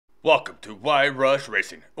Welcome to Rush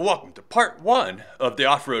Racing. Welcome to part 1 of the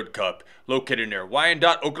Off-Road Cup, located near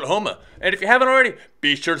Wyandotte, Oklahoma. And if you haven't already,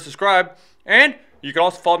 be sure to subscribe. And you can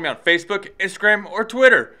also follow me on Facebook, Instagram, or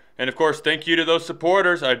Twitter. And of course, thank you to those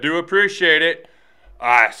supporters. I do appreciate it.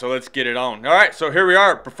 Alright, so let's get it on. Alright, so here we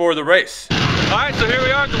are before the race. Alright, so here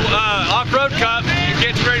we are at the Off-Road Cup. It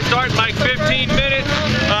gets ready to start in like 15 minutes.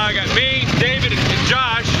 I got me, David, and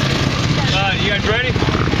Josh. You guys ready?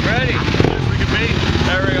 Ready.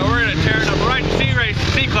 There we go. We're gonna tear it up. We're riding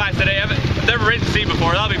C class today. I've never ridden C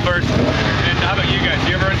before. That'll be first. And how about you guys?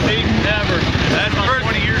 You ever ridden C? Never. That's the first.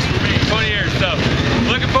 20 years for me. 20 years. So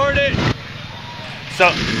looking forward to it.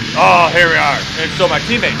 So, here we are. And so my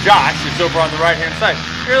teammate Josh is over on the right-hand side.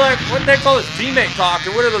 You're like, what the heck's all this teammate talk?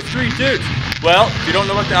 And what are those three dudes? Well, if you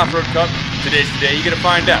don't know what the Off-Road Cup, today's the day. You're gonna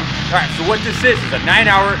find out. All right. So what this is a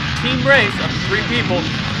 9-hour team race up to 3 people,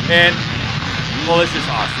 and well, it's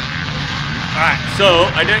just awesome. Alright, so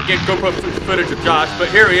I didn't get GoPro footage of Josh, but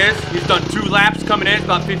here he is. He's done 2 laps coming in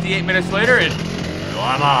about 58 minutes later, and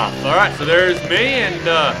I'm off. Alright, so there's me, and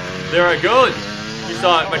there I go. You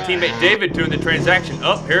saw my teammate David doing the transaction.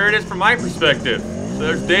 Oh, here it is from my perspective. So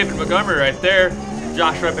there's David Montgomery right there.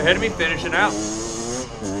 Josh right up ahead of me, finishing out.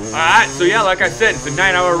 Alright, so yeah, like I said, it's a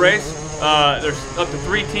 9-hour race. There's up to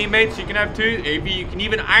 3 teammates. You can have 2. Maybe you can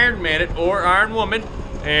even Ironman it or Iron Woman.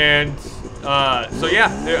 And so yeah,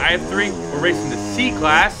 I have 3. We're racing the C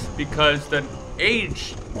class because the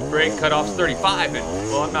age break cutoff's 35, and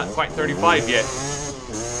well, I'm not quite 35 yet.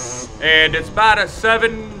 And it's about a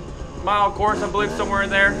 7-mile course, I believe, somewhere in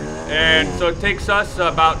there. And so it takes us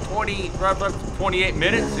about 28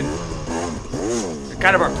 minutes. And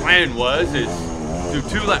kind of our plan was do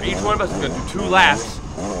 2 laps. Each one of us is gonna do 2 laps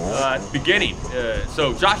at the beginning.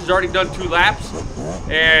 So Josh has already done 2 laps,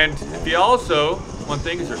 and if he also. One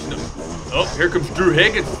thing is there's no. Oh, here comes Drew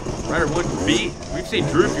Higgins, rider 1B. We've seen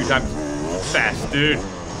Drew a few times. Fast dude,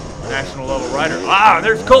 national level rider. Wow,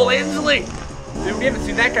 there's Cole Inslee. Dude, we haven't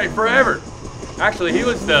seen that guy forever. Actually, he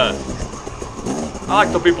was the. I like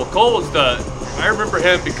to tell people Cole was the. I remember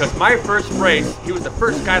him because my first race, he was the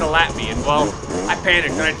first guy to lap me, and well, I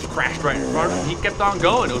panicked and I just crashed right in front of him. He kept on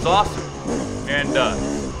going. It was awesome. And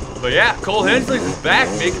but yeah, Cole Hensley is back,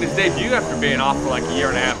 making his debut after being off for like a year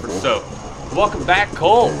and a half or so. Welcome back,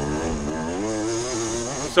 Cole.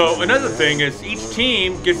 So another thing is each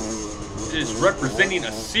team is representing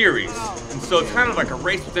a series, and so it's kind of like a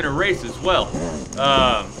race within a race as well.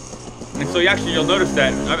 And so you'll notice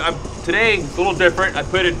that today it's a little different. I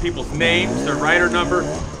put in people's names, their rider number,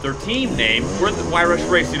 their team name. We're the Rush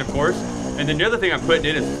Racing, of course, and then the other thing I'm putting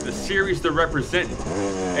in is the series they're representing,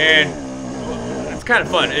 and it's kind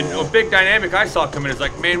of fun. And a big dynamic I saw coming is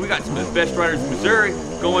like, man, we got some of the best riders in Missouri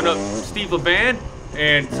going up Steve Levan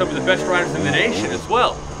and some of the best riders in the nation as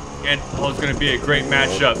well. And it's going to be a great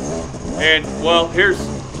matchup. And well, here's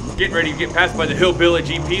getting ready to get passed by the Hillbilly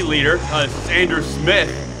GP leader. This is Andrew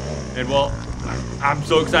Smith. And well, I'm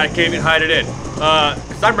so excited I can't even hide it in.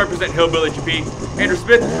 Because I'm representing Hillbilly GP. Andrew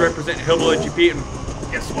Smith is representing Hillbilly GP.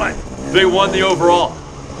 And guess what? They won the overall.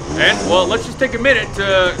 And well, let's just take a minute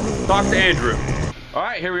to talk to Andrew. All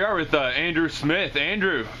right, here we are with Andrew Smith.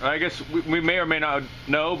 Andrew, I guess we may or may not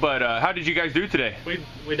know, but how did you guys do today?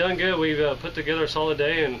 We done good. We've put together a solid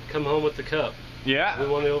day and come home with the cup. Yeah. We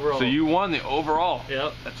won the overall. So you won the overall.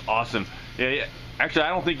 Yep. That's awesome. Yeah. Actually, I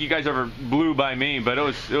don't think you guys ever blew by me, but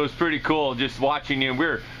it was pretty cool just watching you.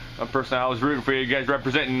 I was rooting for you. You guys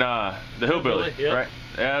representing the Hillbilly, yep. Right?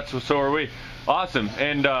 Yeah, so are we. Awesome.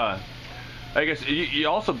 And I guess you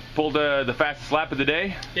also pulled the fastest lap of the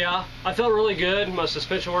day? Yeah, I felt really good. My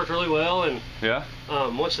suspension worked really well, and yeah.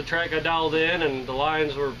 Once the track got dialed in and the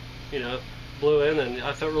lines were, blew in, and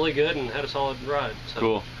I felt really good and had a solid ride. So,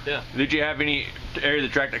 cool. Yeah. Did you have any area of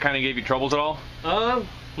the track that kind of gave you troubles at all?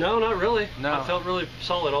 No, not really. No. I felt really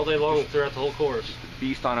solid all day long throughout the whole course.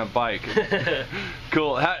 Beast on a bike.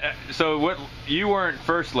 Cool. So you weren't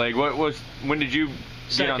first leg. When did you?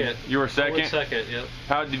 Second. You were second? I went second, yep.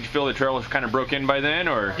 How did you feel the trail was kind of broke in by then,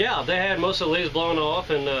 or? Yeah, they had most of the leaves blown off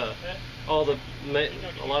and a lot of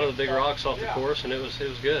the big rocks off the course, and it was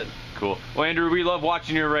good. Cool. Well, Andrew, we love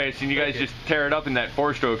watching your race, and you guys just tear it up in that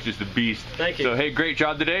 4-stroke's just a beast. Thank you. So, hey, great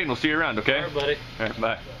job today, and we'll see you around, okay? All right, buddy. All right,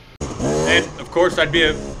 bye. And of course, I'd be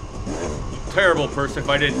a terrible person if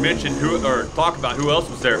I didn't mention or talk about who else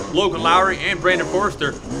was there. Logan Lowry and Brandon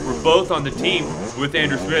Forrester were both on the team with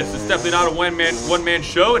Andrew Smith. It's definitely not a one-man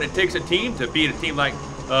show, and it takes a team to beat a team like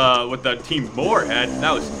what the team Moore had.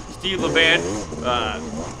 That was Steve Levan,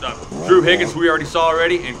 Drew Higgins, we already saw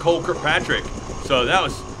already, and Cole Kirkpatrick. So that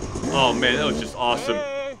was, oh man, that was just awesome.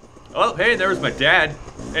 Oh, hey, there was my dad.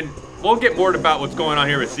 And we'll get more about what's going on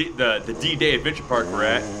here with the D-Day Adventure Park we're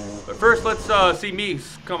at. first, let's see me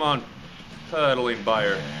come on pedaling by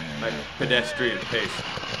her, my pedestrian pace.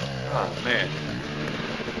 Oh man,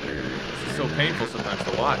 this is so painful sometimes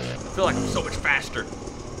to watch. I feel like I'm so much faster.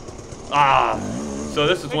 So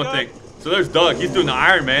this is one thing. So there's Doug. He's doing the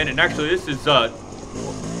Ironman, and actually this is well,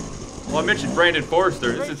 I mentioned Brandon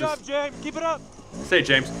Forrester. This is Great job, James. Keep it up. Say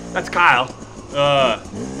James. That's Kyle.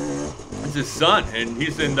 It's his son, and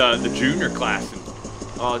he's in the junior class, and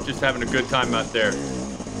just having a good time out there.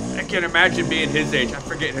 I can't imagine being his age. I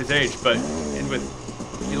forget his age, but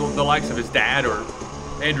with the likes of his dad or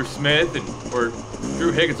Andrew Smith or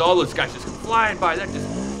Drew Higgins, all those guys just flying by. That just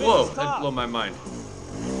that blew my mind.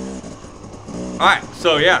 All right,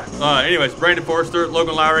 so yeah. Anyways, Brandon Forrester,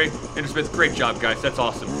 Logan Lowry, Andrew Smith. Great job, guys. That's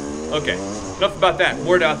awesome. Okay, enough about that.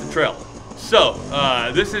 Word out the trail. So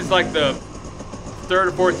this is like the third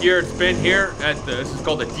or fourth year it's been here at this is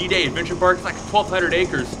called the D-Day Adventure Park. It's like 1,200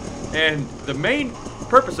 acres, and the main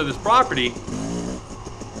purpose of this property.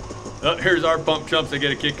 Here's our pump chumps that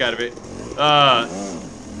get a kick out of it.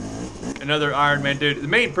 Another Ironman dude. The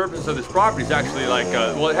main purpose of this property is actually like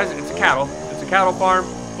well, it's a cattle farm,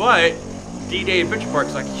 but D-Day Adventure Park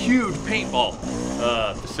is like a huge paintball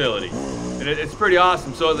facility, and it's pretty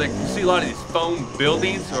awesome. So like you see a lot of these foam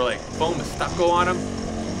buildings or like foam with stucco on them.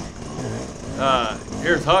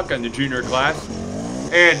 Here's Huck in the junior class,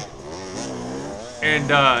 and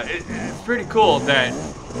it's pretty cool that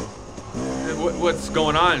what's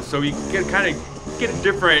going on. So you can kind of get a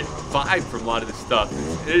different vibe from a lot of this stuff.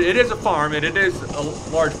 It is a farm and it is a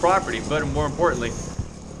large property, but more importantly,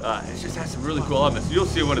 it just has some really cool elements. You'll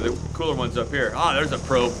see one of the cooler ones up here. Oh, there's a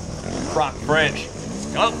pro, Brock French.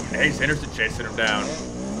 Oh, Ace Henderson chasing him down.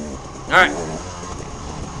 All right.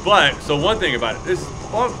 But, so one thing about it,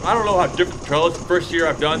 I don't know how different the trail is. The first year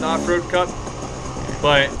I've done the Off-Road Cup,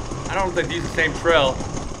 but I don't think these are the same trail.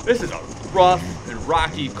 This is a rough and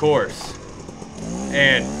rocky course,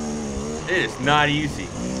 and it is not easy.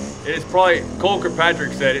 It is probably, Cole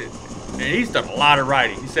Kirkpatrick said it, and he's done a lot of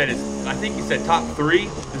riding. He said I think he said top 3.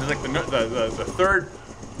 This is like the third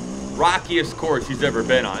rockiest course he's ever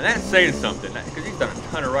been on. And that's saying something, because he's done a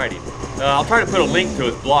ton of riding. I'll try to put a link to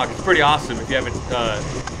his blog. It's pretty awesome if you haven't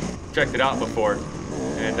checked it out before.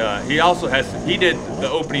 And he also he did the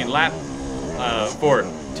opening lap for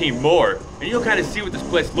Team Moore, and you'll kind of see what this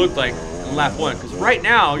place looked like in lap 1. Because right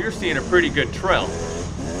now you're seeing a pretty good trail.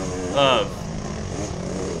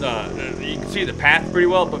 You can see the path pretty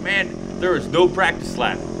well, but man, there was no practice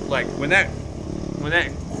lap. Like when that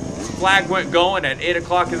flag went going at 8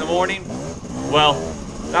 o'clock in the morning, well,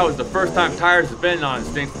 that was the first time tires have been on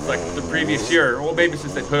since like the previous year, or maybe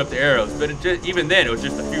since they put up the arrows. But even then, it was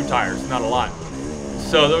just a few tires, not a lot.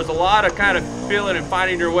 So there was a lot of kind of feeling and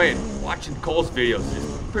finding your way. And watching Cole's videos is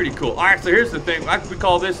pretty cool. All right, so here's the thing. We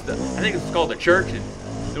call this, I think it's called the church, and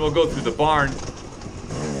then we'll go through the barn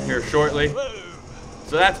here shortly.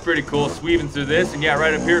 So that's pretty cool, sweeping through this. And yeah,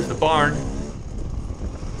 right up here's the barn.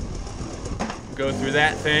 Go through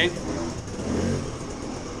that thing.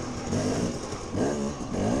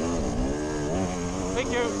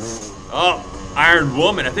 Thank you. Oh, Iron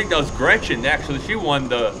Woman. I think that was Gretchen. Actually, she won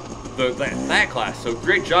that class. So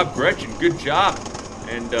great job, Gretchen. Good job.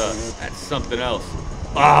 And that's something else.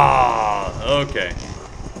 Ah, okay.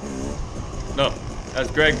 No, that's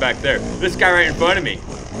Greg back there. This guy right in front of me.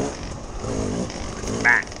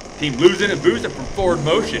 Matt. Team Losing and Boozing from Forward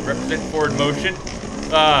Motion. Representing Forward Motion.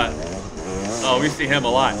 Oh, we see him a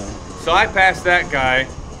lot. So I passed that guy.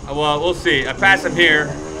 Well, we'll see. I pass him here,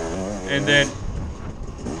 and then,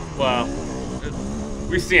 well,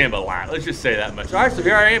 we see him a lot. Let's just say that much. All right, so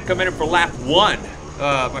here I am coming in for lap 1.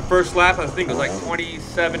 My first lap, I think, was like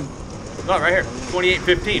 27. No, right here,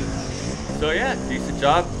 28:15. So yeah, decent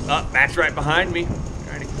job. Matt's right behind me,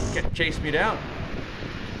 trying to chase me down.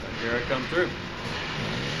 Here I come through.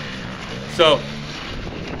 So,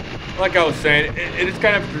 like I was saying, it is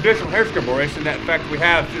kind of a traditional hairskimble race in that fact we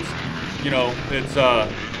have just, it's a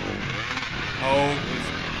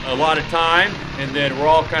lot of time, and then we're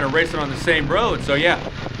all kind of racing on the same road. So yeah,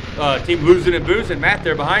 Team Losing and Boozing, Matt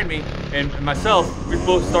there behind me, and myself, we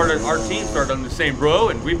both started, our team started on the same row,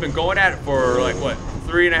 and we've been going at it for like, what,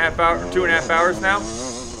 3.5 hours, 2.5 hours now?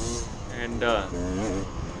 And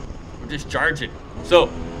we're just charging. So,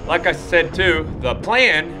 like I said too, the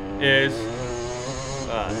plan is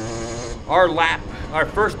our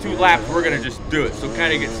first 2 laps, we're gonna just do it. So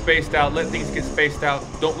kind of get spaced out, let things get spaced out,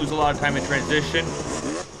 don't lose a lot of time in transition.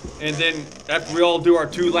 And then after we all do our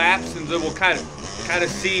 2 laps, and then we'll kind of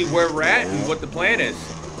see where we're at and what the plan is.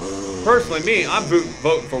 Personally, me, I'm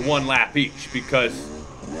voting for 1 lap each because,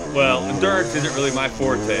 well, endurance isn't really my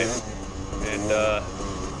forte. And,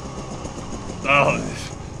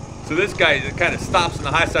 So this guy kind of stops on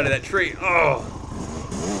the high side of that tree. Oh,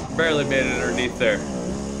 barely made it underneath there.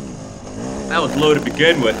 That was low to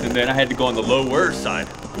begin with, and then I had to go on the lower side.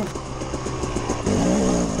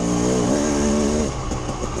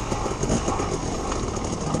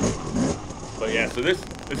 But yeah, so this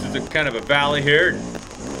is a kind of a valley here.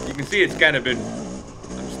 You can see it's kind of been.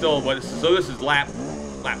 So this is lap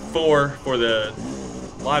 4 for a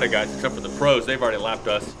lot of guys, except for the pros. They've already lapped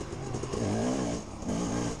us.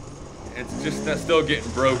 It's just that's still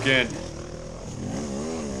getting broken.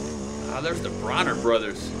 Ah, there's the Bronner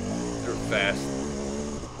brothers. They're fast.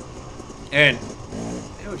 And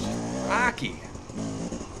it was just rocky.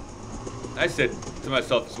 I said to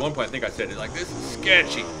myself at one point, I think I said it like, this is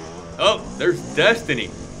sketchy. Oh, there's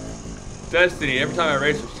Destiny. Destiny, every time I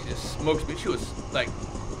race her, she just smokes me. She was like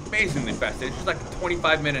amazingly fast. She's like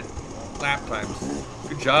 25-minute lap times.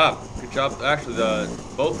 Good job. Good job. Actually,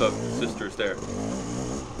 both of the sisters there.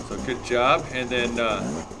 So good job. And then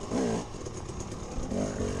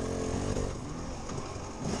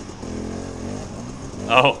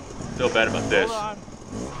oh, feel bad about this.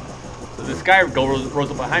 So this guy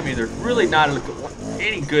rolls up behind me. There's really not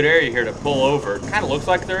any good area here to pull over. It kind of looks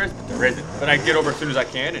like there is, but there isn't. But I get over as soon as I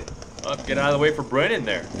can and get out of the way for Brennan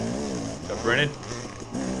there. So Brennan.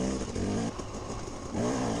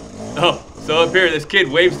 Oh, so up here, this kid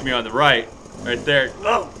waves to me on the right there.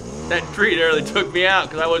 Oh, that tree nearly took me out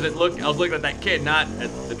because I was looking at that kid, not at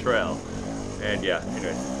the trail. And yeah,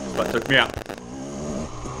 anyway, just about took me out.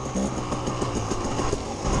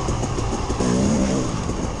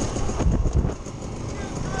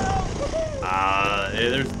 Hey,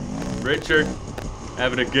 there's Richard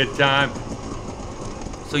having a good time.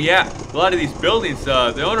 So yeah, a lot of these buildings,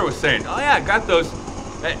 the owner was saying, oh yeah, I got those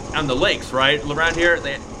on the lakes, right? Around here,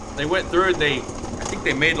 they went through and I think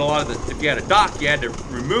they made a lot of the, if you had a dock, you had to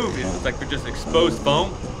remove it. It's like just exposed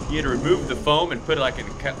foam. You had to remove the foam and put it like in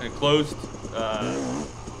enclosed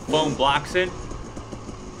foam blocks in.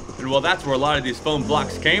 And well, that's where a lot of these foam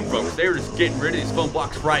blocks came from, because they were just getting rid of these foam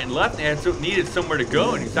blocks right and left, and they needed somewhere to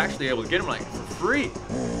go, and he's actually able to get them like for free.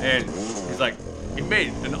 And he's like, he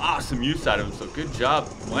made an awesome use out of them. So good job,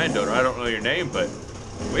 Wyandotte. I don't know your name, but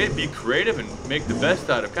way to be creative and make the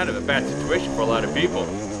best out of kind of a bad situation for a lot of people.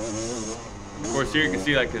 Of course, here you can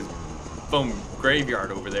see like his foam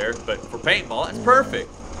graveyard over there, but for paintball, that's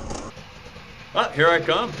perfect. Oh, here I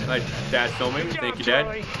come. My dad's filming. Thank you,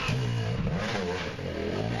 Dad.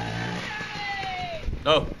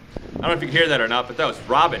 Oh, I don't know if you can hear that or not, but that was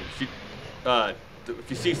Robin. She, if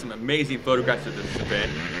you see some amazing photographs of this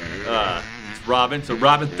event, it's Robin. So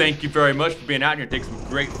Robin, thank you very much for being out here and taking some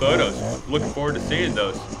great photos. Looking forward to seeing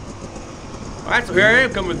those. All right, so here I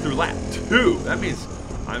am coming through lap 2. That means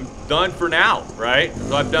I'm done for now, right?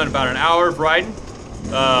 So I've done about an hour of riding.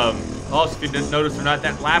 Also, if you didn't notice or not,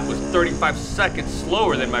 that lap was 35 seconds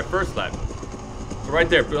slower than my first lap. So right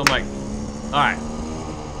there, I'm like, all right.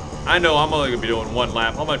 I know I'm only gonna be doing one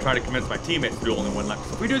lap. I'm gonna try to convince my teammates to do only one lap.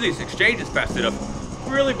 So if we do these exchanges fast enough,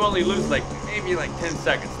 we really only lose like maybe like 10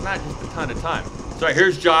 seconds, not just a ton of time. So right,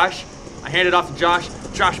 here's Josh. I hand it off to Josh.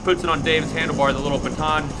 Josh puts it on David's handlebar, the little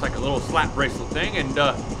baton. It's like a little slap bracelet thing, and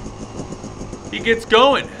he gets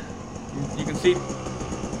going. You can see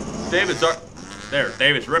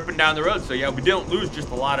David's ripping down the road. So yeah, we don't lose just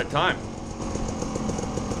a lot of time.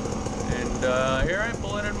 Here I am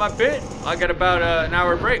pulling in my pit. I got about an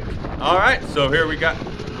hour break. All right, so here we got.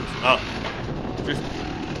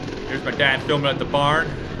 Here's my dad filming at the barn.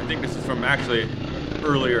 I think this is from actually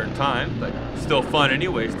earlier in time, but still fun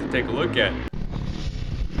anyways to take a look at.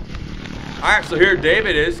 All right, so here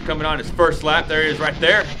David is coming on his first lap. There he is right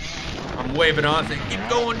there. I'm waving on, saying, "Keep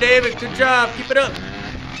going, David. Good job. Keep it up."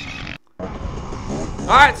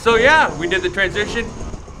 All right, so yeah, we did the transition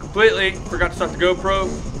completely. Forgot to start the GoPro.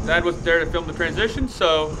 Dad wasn't there to film the transition,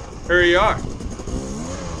 so here you are.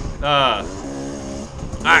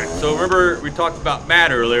 Alright, so remember we talked about Matt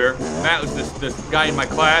earlier. Matt was this guy in my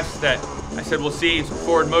class that I said we'll see some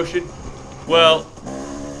forward motion. Well,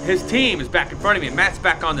 his team is back in front of me, and Matt's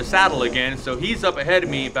back on the saddle again, so he's up ahead of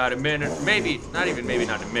me about a minute, maybe not a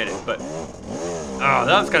minute, but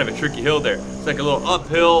that was kind of a tricky hill there. It's like a little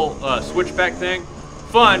uphill switchback thing.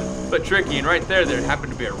 Fun, but tricky, and right there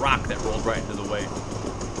happened to be a rock that rolled right into the way.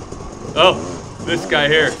 Oh, this guy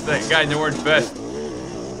here, that guy in the orange vest.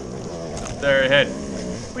 Up there ahead.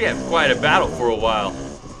 We had quite a battle for a while.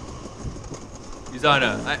 He's on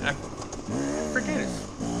I forget his.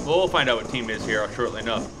 Well, we'll find out what team is here shortly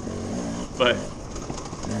enough. But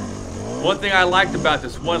one thing I liked about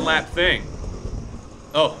this one lap thing.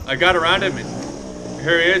 Oh, I got around him and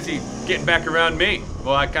here he is, he's getting back around me.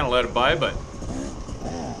 Well, I kind of let him by, but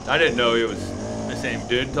I didn't know he was this same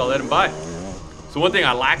dude until I let him by. So one thing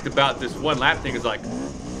I liked about this one lap thing is like,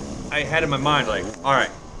 I had in my mind like, all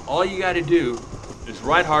right, all you got to do is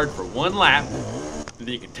ride hard for one lap, and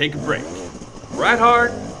then you can take a break. Ride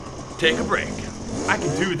hard, take a break. I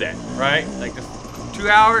can do that, right? Like this 2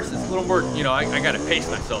 hours, it's a little more, you know, I got to pace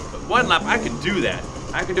myself. But one lap, I can do that.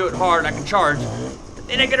 I can do it hard, I can charge, but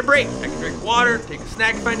then I get a break. I can drink water, take a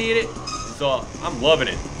snack if I need it. So I'm loving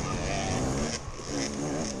it.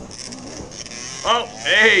 Oh,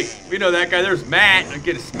 hey, we know that guy. There's Matt. I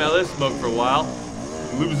get to smell his smoke for a while.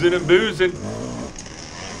 Losing and boozing.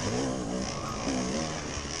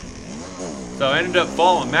 So I ended up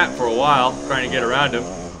following Matt for a while, trying to get around him.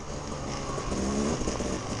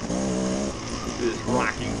 Do this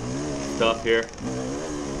rocking stuff here.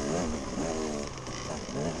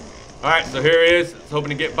 Alright, so here he is. I was hoping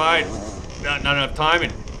to get by. Not enough time,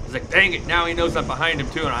 and I was like, dang it, now he knows I'm behind him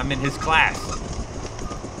too, and I'm in his class.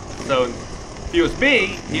 So if he was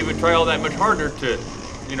me, he would try all that much harder to,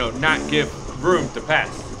 you know, not give room to pass.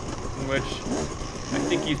 Which I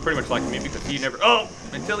think he's pretty much like me because he never,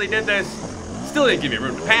 until he did this, still didn't give me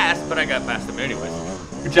room to pass, but I got past him anyways.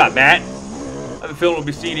 Good job, Matt. I have a feeling we'll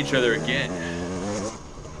be seeing each other again.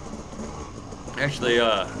 Actually,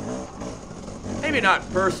 maybe not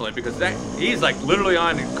personally, because he's like literally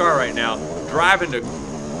on his car right now, driving to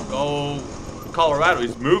Colorado.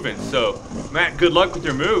 He's moving, so Matt, good luck with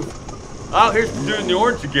your move. Oh, here's the dude in the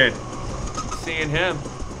orange again. Seeing him.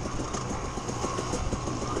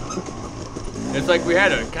 It's like we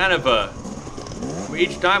had a kind of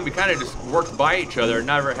each time we kind of just worked by each other,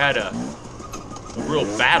 never had a real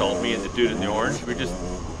battle, me and the dude in the orange. We just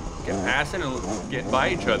kept passing and getting by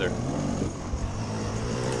each other.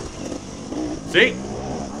 See?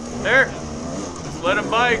 There. Just let him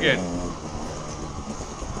by again.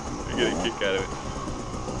 I get a kick out of it.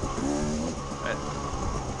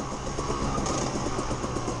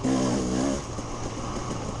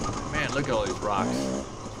 Man, look at all these rocks. There's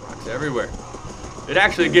rocks everywhere. It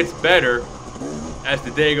actually gets better as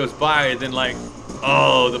the day goes by than like,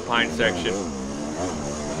 the pine section.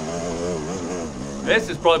 This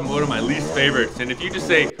is probably one of my least favorites. And if you just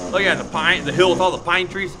say, oh yeah, the hill with all the pine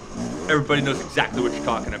trees, everybody knows exactly what you're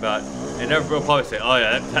talking about. And everybody will probably say, oh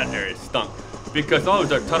yeah, that area stunk. Because all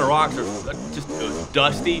those are a ton of rocks, it was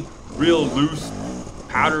dusty, real loose,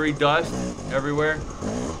 powdery dust everywhere.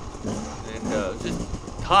 And it's just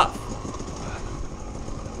tough.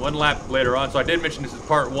 One lap later on, so I did mention this is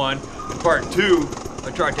part one. In part two,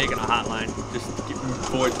 I tried taking a hotline just to get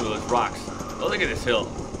avoid some of those rocks. Oh, look at this hill.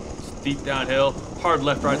 Steep downhill, hard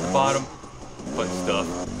left, right at the bottom. Fun stuff.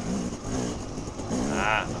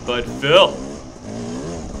 Bud Phil.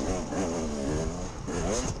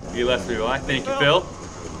 He left me by. Thank you, Phil.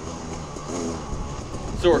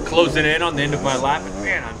 So we're closing in on the end of my lap, and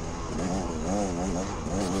man,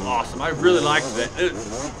 this is awesome. I really liked that.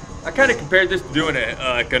 I kind of compared this to doing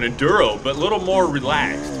like an enduro, but a little more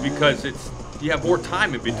relaxed because you have more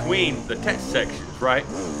time in between the test sections, right?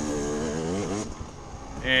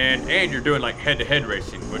 And you're doing like head-to-head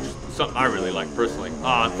racing, which is something I really like personally.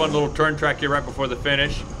 Fun little turn track here right before the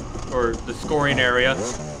finish, or the scoring area.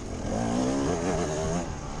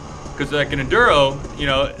 Because like an enduro, you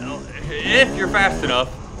know, if you're fast enough,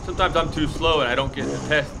 sometimes I'm too slow and I don't get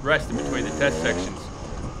the rest in between the test sections.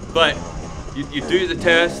 But you do the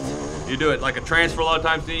test, you do it like a transfer a lot of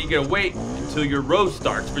times, then you gotta wait until your row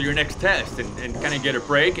starts for your next test and kind of get a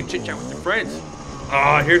break and chit chat with your friends.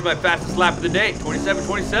 Here's my fastest lap of the day,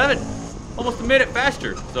 27.27. Almost a minute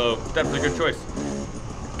faster, so definitely a good choice.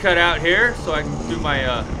 Cut out here so I can do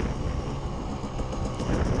my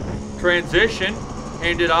transition,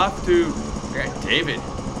 hand it off to David.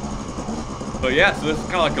 But yeah, so this is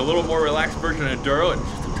kind of like a little more relaxed version of enduro, and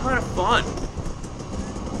it's just a ton of fun.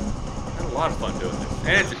 A lot of fun doing this,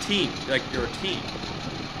 and it's a team. Like you're a team.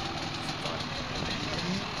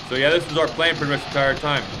 So yeah, this was our plan pretty much the entire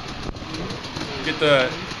time. Get the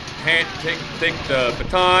take the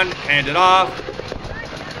baton, hand it off.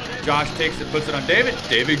 Josh takes it, puts it on David.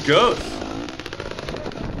 David goes.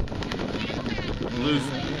 Lose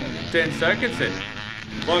 10 seconds, and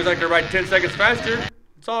as long as I can ride 10 seconds faster,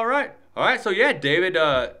 it's all right. All right, so yeah, David.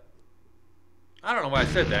 I don't know why I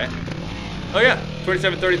said that. Oh yeah,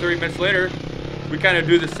 27:33 minutes later, we kind of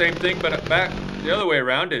do the same thing, but back the other way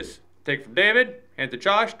around is take from David, hand to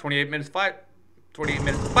Josh, 28 minutes 5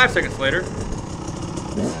 seconds later,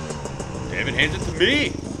 David hands it to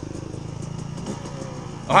me.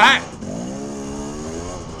 All right.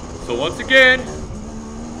 So once again,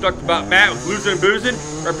 talked about Matt with losing and boozing,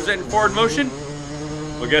 representing forward motion.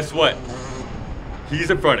 Well, guess what? He's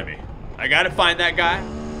in front of me. I gotta find that guy,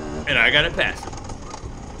 and I gotta pass him.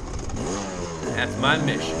 That's my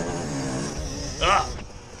mission.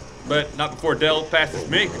 But not before Dale passes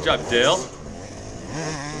me. Good job, Dale.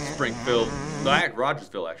 Springfield,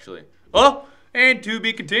 Rogersville, actually. Oh, and to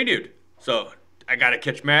be continued. So I gotta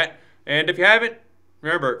catch Matt. And if you haven't,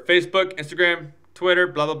 remember Facebook, Instagram, Twitter,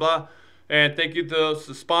 blah blah blah. And thank you to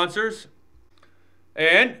those sponsors.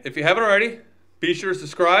 And if you haven't already, be sure to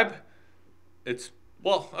subscribe. It's,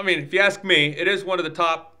 well, I mean, if you ask me, it is one of the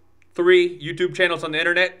top 3 YouTube channels on the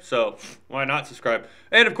internet, so why not subscribe?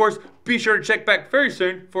 And of course, be sure to check back very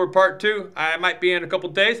soon for part 2. I might be in a couple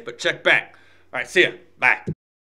days, but check back. All right, see ya. Bye.